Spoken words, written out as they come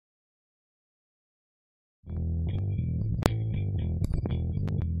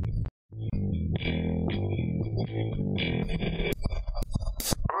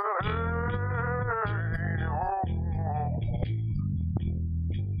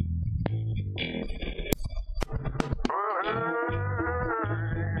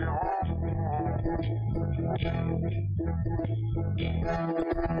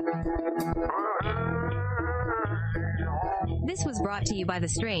This was brought to you by the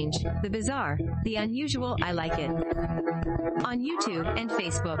strange, the bizarre, the unusual, I like it. On YouTube and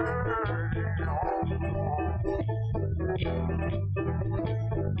Facebook.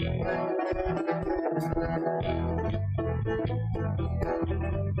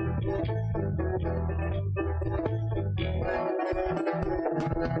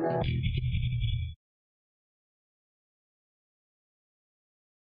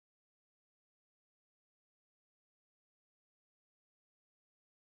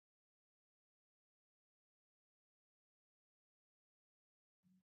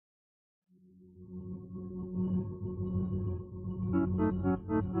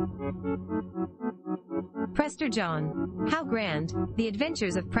 Prester John. How grand, the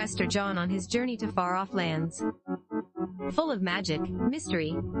adventures of Prester John on his journey to far-off lands. Full of magic,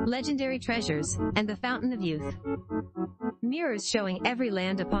 mystery, legendary treasures, and the fountain of youth. Mirrors showing every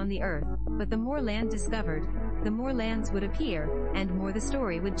land upon the earth, but the more land discovered, the more lands would appear, and more the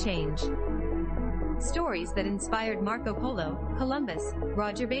story would change. Stories that inspired Marco Polo, Columbus,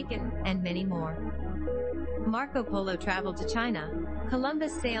 Roger Bacon, and many more. Marco Polo traveled to China,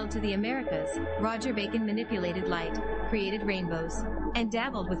 Columbus sailed to the Americas, Roger Bacon manipulated light, created rainbows, and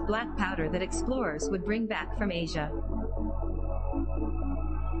dabbled with black powder that explorers would bring back from Asia.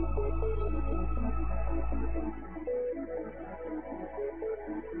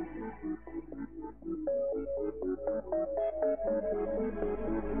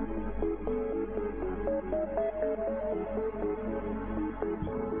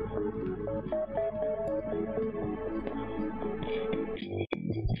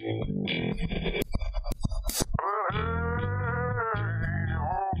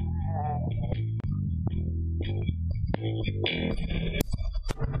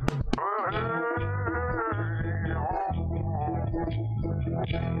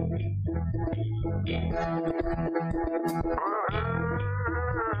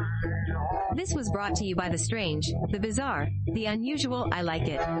 This was brought to you by the strange, the bizarre, the unusual, I like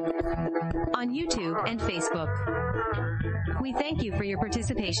it. On YouTube and Facebook. We thank you for your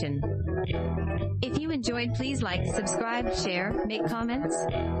participation. If you enjoyed, please like, subscribe, share, make comments.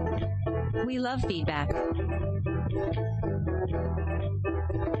 We love feedback.